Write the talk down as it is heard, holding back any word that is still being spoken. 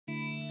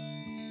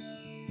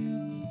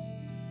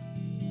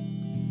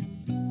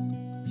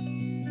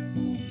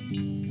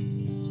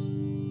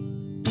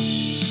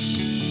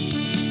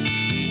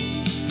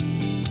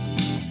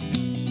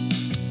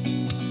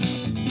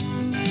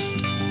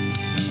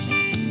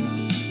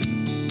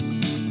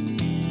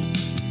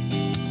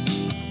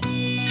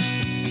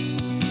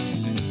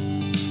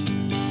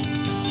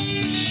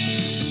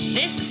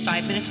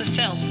5 Minutes with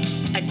Phil,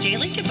 a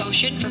daily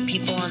devotion for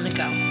people on the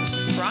go.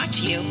 Brought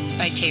to you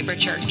by Tabor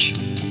Church.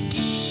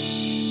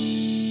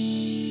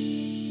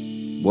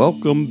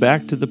 Welcome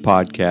back to the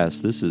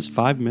podcast. This is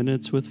 5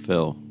 Minutes with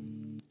Phil.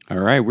 All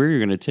right, we're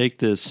going to take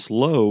this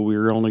slow.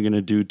 We're only going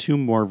to do 2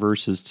 more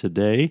verses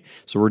today.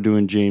 So we're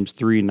doing James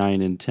 3,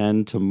 9, and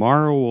 10.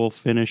 Tomorrow we'll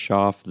finish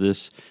off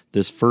this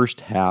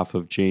first half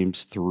of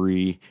James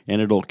 3,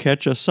 and it'll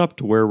catch us up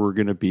to where we're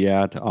going to be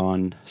at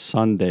on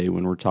Sunday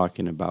when we're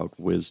talking about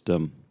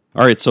wisdom.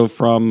 All right, so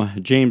from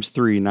James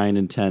 3, 9,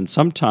 and 10,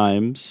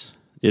 sometimes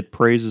it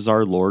praises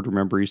our Lord.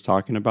 Remember, he's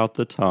talking about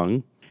the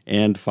tongue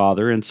and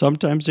Father, and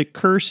sometimes it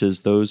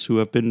curses those who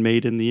have been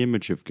made in the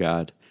image of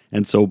God.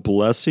 And so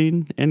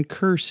blessing and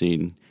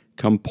cursing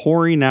come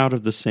pouring out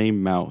of the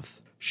same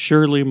mouth.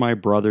 Surely, my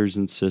brothers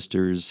and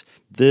sisters,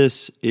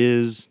 this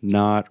is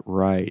not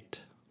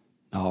right.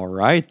 All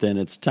right, then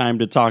it's time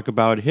to talk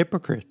about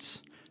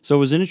hypocrites. So it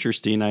was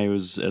interesting,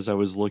 as I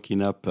was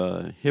looking up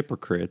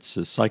hypocrites,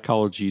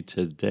 Psychology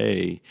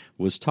Today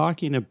was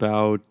talking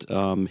about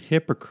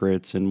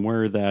hypocrites and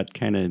where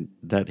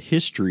that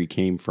history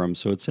came from.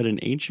 So it said in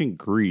ancient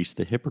Greece,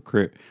 the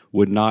hypocrite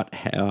would not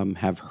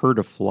have hurt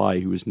a fly.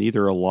 He was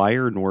neither a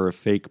liar nor a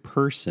fake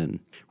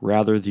person.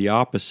 Rather the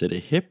opposite. A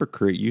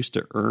hypocrite used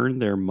to earn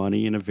their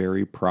money in a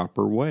very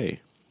proper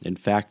way. In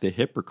fact, the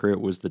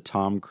hypocrite was the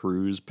Tom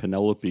Cruise,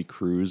 Penelope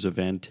Cruz of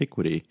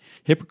antiquity.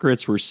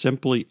 Hypocrites were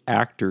simply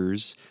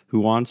actors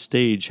who on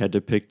stage had to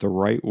pick the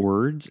right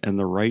words and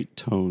the right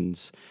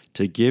tones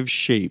to give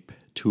shape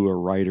to a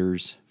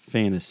writer's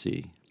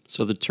fantasy.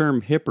 So the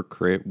term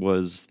hypocrite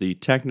was the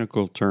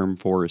technical term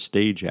for a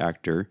stage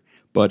actor,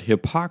 but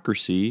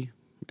hypocrisy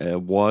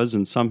was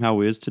and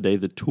somehow is today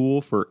the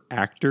tool for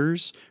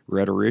actors,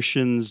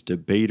 rhetoricians,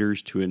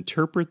 debaters to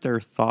interpret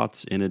their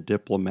thoughts in a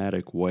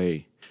diplomatic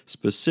way.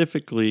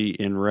 Specifically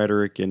in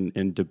rhetoric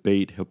and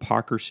debate,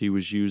 hypocrisy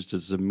was used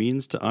as a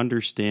means to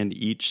understand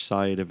each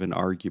side of an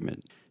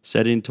argument.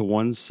 Setting to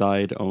one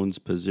side one's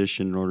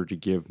position in order to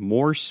give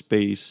more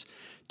space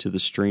to the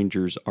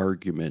stranger's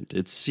argument.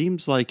 It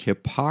seems like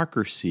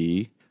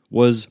hypocrisy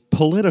was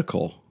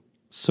political.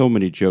 So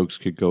many jokes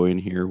could go in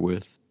here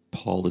with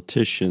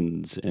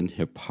politicians and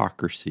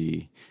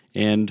hypocrisy,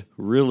 and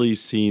really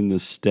seeing the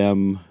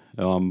stem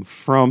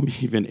from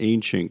even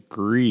ancient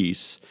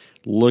Greece,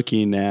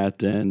 looking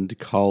at and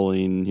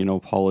calling,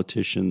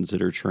 politicians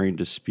that are trying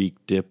to speak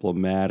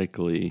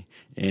diplomatically.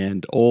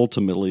 And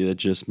ultimately, that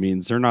just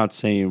means they're not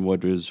saying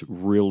what is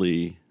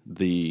really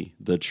the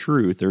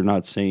truth. They're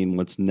not saying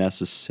what's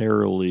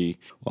necessarily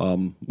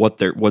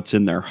what's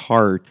in their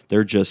heart.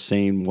 They're just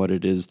saying what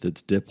it is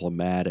that's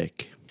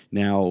diplomatic.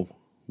 Now,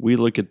 we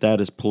look at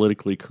that as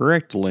politically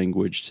correct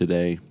language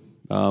today.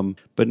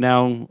 But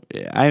now,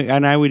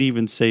 I would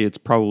even say it's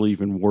probably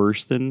even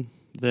worse than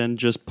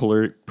just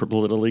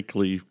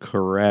politically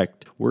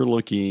correct. We're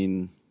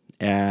looking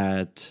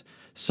at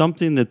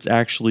something that's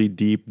actually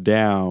deep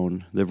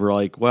down that we're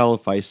like, well,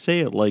 if I say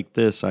it like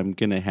this, I'm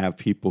going to have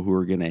people who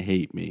are going to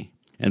hate me.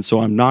 And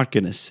so I'm not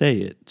going to say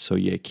it, so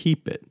you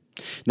keep it.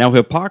 Now,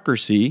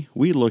 hypocrisy,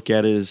 we look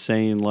at it as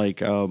saying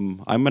like,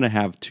 I'm going to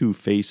have 2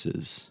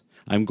 faces.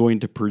 I'm going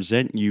to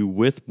present you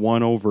with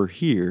one over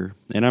here,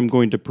 and I'm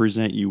going to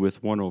present you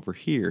with one over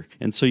here.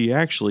 And so you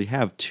actually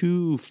have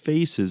 2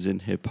 faces in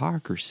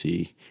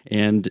hypocrisy.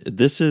 And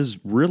this is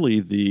really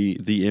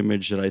the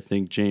image that I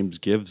think James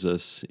gives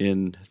us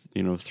in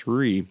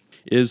 3,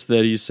 is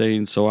that he's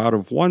saying, so out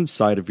of one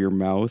side of your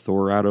mouth,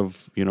 or out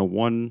of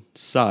one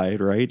side,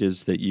 right,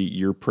 is that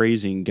you're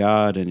praising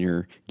God and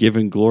you're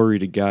giving glory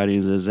to God. And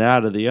he says,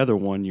 out of the other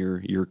one,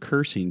 you're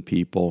cursing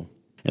people.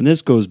 And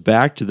this goes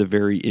back to the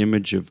very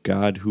image of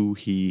God who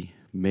he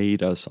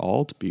made us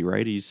all to be,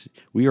 right?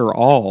 We are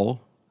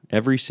all,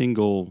 every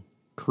single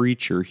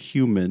creature,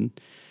 human,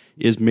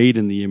 is made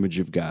in the image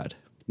of God.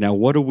 Now,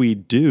 what do we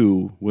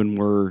do when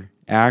we're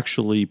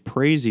actually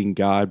praising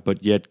God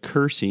but yet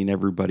cursing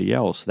everybody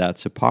else?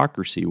 That's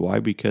hypocrisy. Why?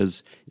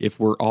 Because if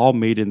we're all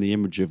made in the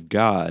image of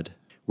God,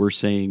 we're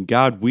saying,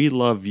 God, we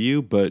love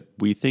you, but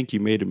we think you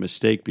made a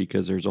mistake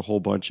because there's a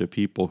whole bunch of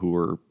people who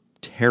are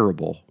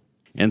terrible.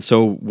 And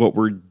so what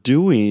we're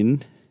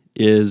doing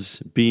is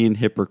being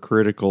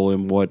hypocritical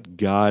in what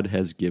God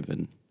has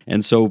given.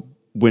 And so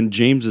when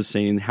James is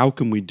saying, how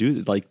can we do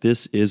that? Like,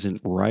 this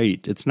isn't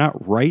right. It's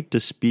not right to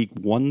speak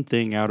one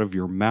thing out of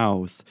your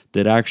mouth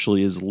that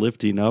actually is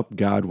lifting up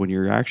God when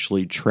you're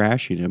actually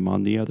trashing him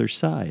on the other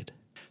side.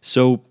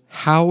 So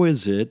how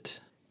is it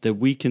that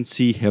we can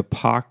see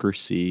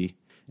hypocrisy?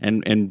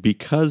 And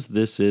because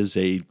this is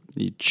a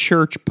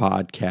church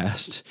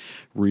podcast,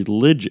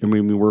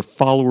 religion, we're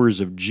followers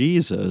of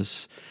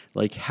Jesus,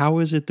 like, how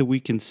is it that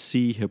we can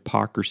see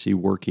hypocrisy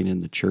working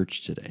in the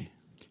church today?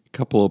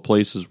 couple of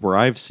places where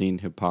I've seen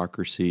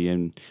hypocrisy,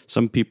 and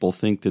some people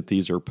think that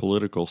these are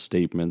political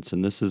statements,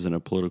 and this isn't a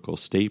political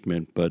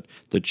statement, but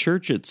the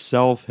church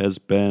itself has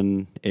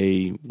been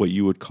what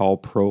you would call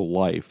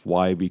pro-life.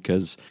 Why?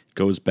 Because it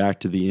goes back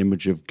to the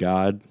image of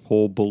God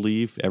whole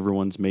belief.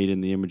 Everyone's made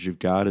in the image of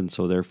God, and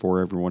so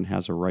therefore everyone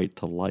has a right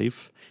to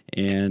life.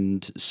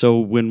 And so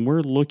when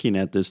we're looking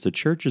at this, the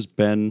church has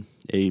been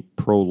a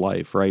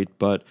pro-life, right?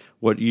 But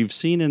what you've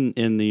seen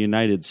in the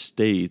United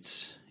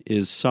States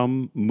is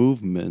some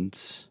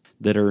movements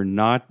that are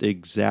not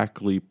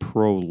exactly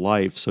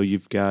pro-life. So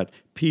you've got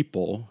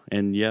people,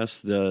 and yes,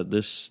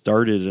 this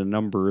started a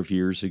number of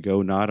years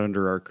ago, not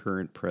under our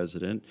current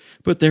president,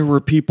 but there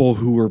were people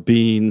who were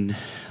being,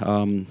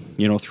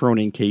 thrown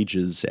in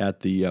cages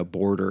at the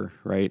border,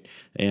 right?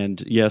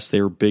 And yes,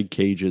 they were big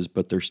cages,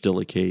 but they're still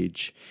a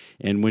cage.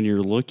 And when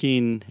you're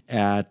looking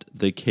at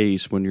the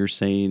case, when you're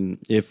saying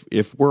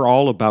if we're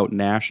all about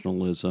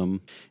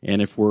nationalism,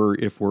 and if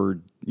we're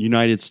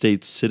United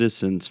States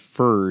citizens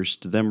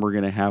first, then we're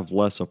going to have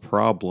less a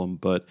problem.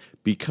 But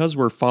because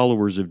we're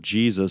followers of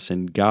Jesus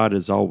and God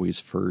is always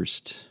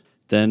first,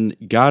 then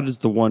God is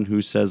the one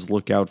who says,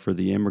 look out for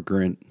the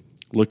immigrant,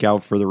 look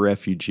out for the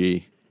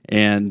refugee.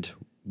 And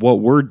what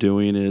we're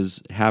doing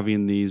is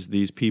having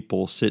these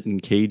people sit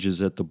in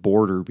cages at the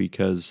border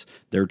because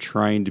they're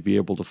trying to be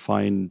able to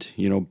find,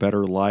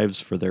 better lives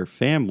for their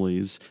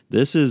families.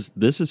 This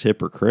is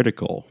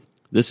hypocritical.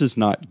 This is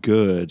not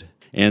good.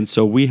 And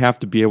so we have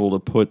to be able to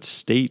put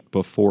state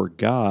before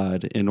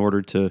God in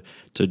order to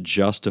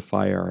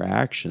justify our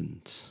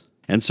actions.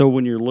 And so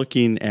when you're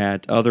looking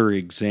at other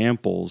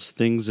examples,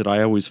 things that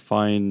I always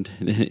find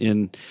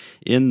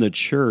in the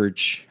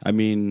church,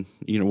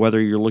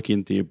 whether you're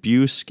looking at the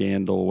abuse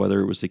scandal, whether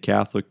it was the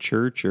Catholic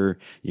Church or,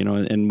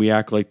 and we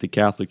act like the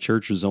Catholic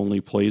Church is the only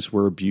place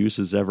where abuse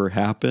has ever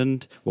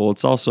happened. Well,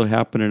 it's also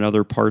happened in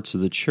other parts of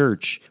the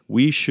church.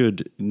 We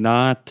should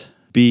not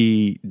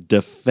be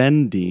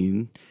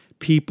defending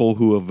people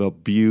who have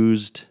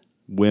abused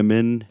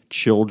women,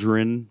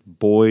 children,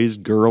 boys,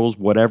 girls,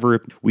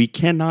 whatever. We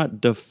cannot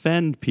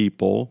defend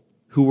people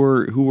who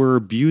are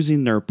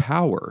abusing their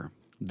power.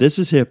 This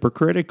is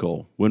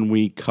hypocritical when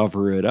we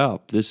cover it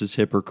up. This is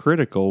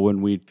hypocritical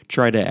when we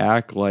try to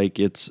act like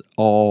it's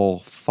all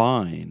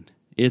fine.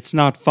 It's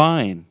not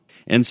fine.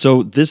 And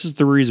so this is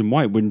the reason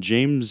why when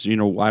James,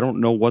 I don't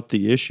know what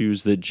the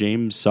issues that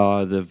James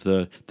saw of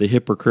the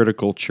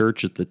hypocritical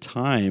church at the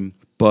time,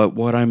 but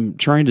what I'm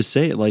trying to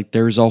say,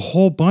 there's a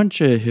whole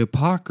bunch of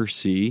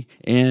hypocrisy,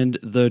 and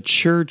the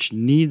church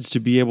needs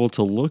to be able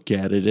to look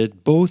at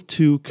it, both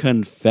to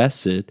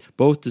confess it,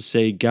 both to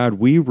say, God,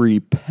 we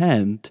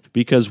repent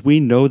because we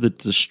know the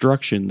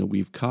destruction that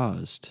we've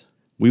caused.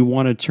 We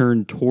want to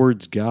turn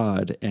towards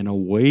God and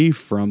away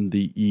from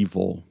the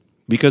evil,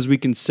 because we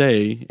can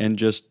say and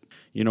just,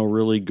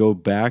 really go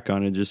back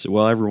on it and just say,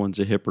 well, everyone's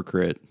a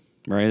hypocrite.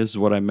 Right, this is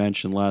what I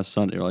mentioned last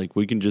Sunday.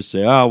 We can just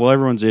say, oh, well,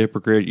 everyone's a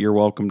hypocrite. You're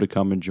welcome to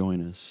come and join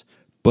us.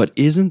 But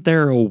isn't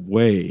there a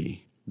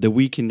way that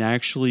we can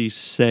actually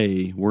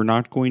say we're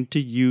not going to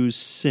use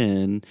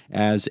sin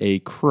as a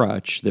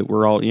crutch, that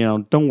we're all,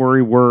 don't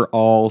worry, we're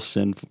all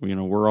sinful.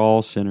 We're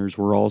all sinners.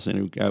 We're all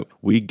sinners.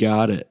 We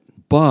got it.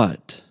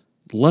 But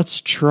let's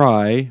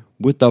try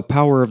with the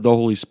power of the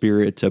Holy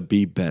Spirit to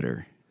be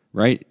better,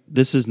 right?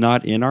 This is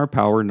not in our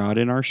power, not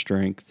in our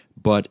strength,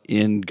 but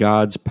in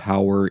God's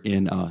power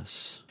in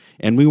us.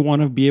 And we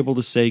want to be able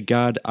to say,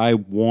 God, I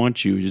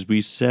want you, as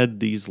we said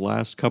these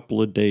last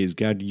couple of days,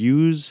 God,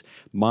 use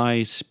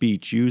my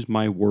speech, use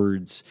my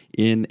words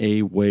in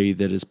a way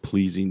that is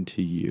pleasing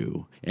to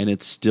you. And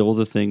it's still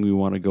the thing we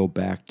want to go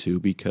back to,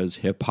 because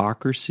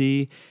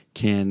hypocrisy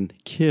can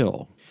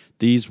kill.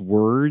 These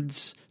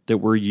words that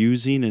we're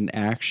using and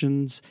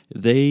actions,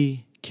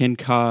 they can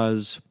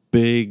cause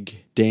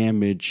big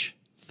damage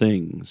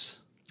things.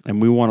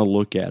 And we want to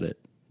look at it.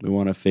 We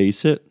want to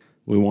face it.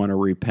 We want to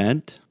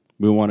repent.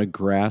 We want to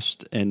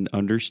grasp and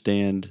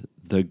understand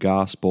the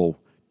gospel.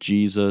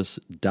 Jesus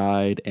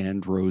died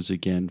and rose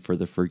again for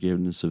the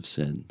forgiveness of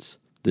sins.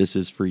 This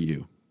is for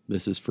you.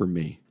 This is for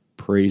me.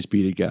 Praise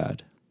be to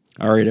God.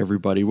 All right,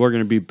 everybody. We're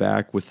going to be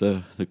back with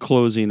the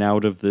closing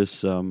out of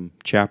this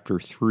chapter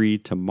 3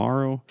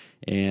 tomorrow.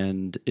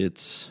 And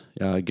it's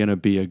going to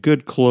be a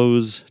good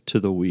close to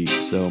the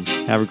week. So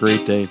have a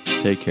great day.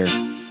 Take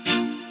care.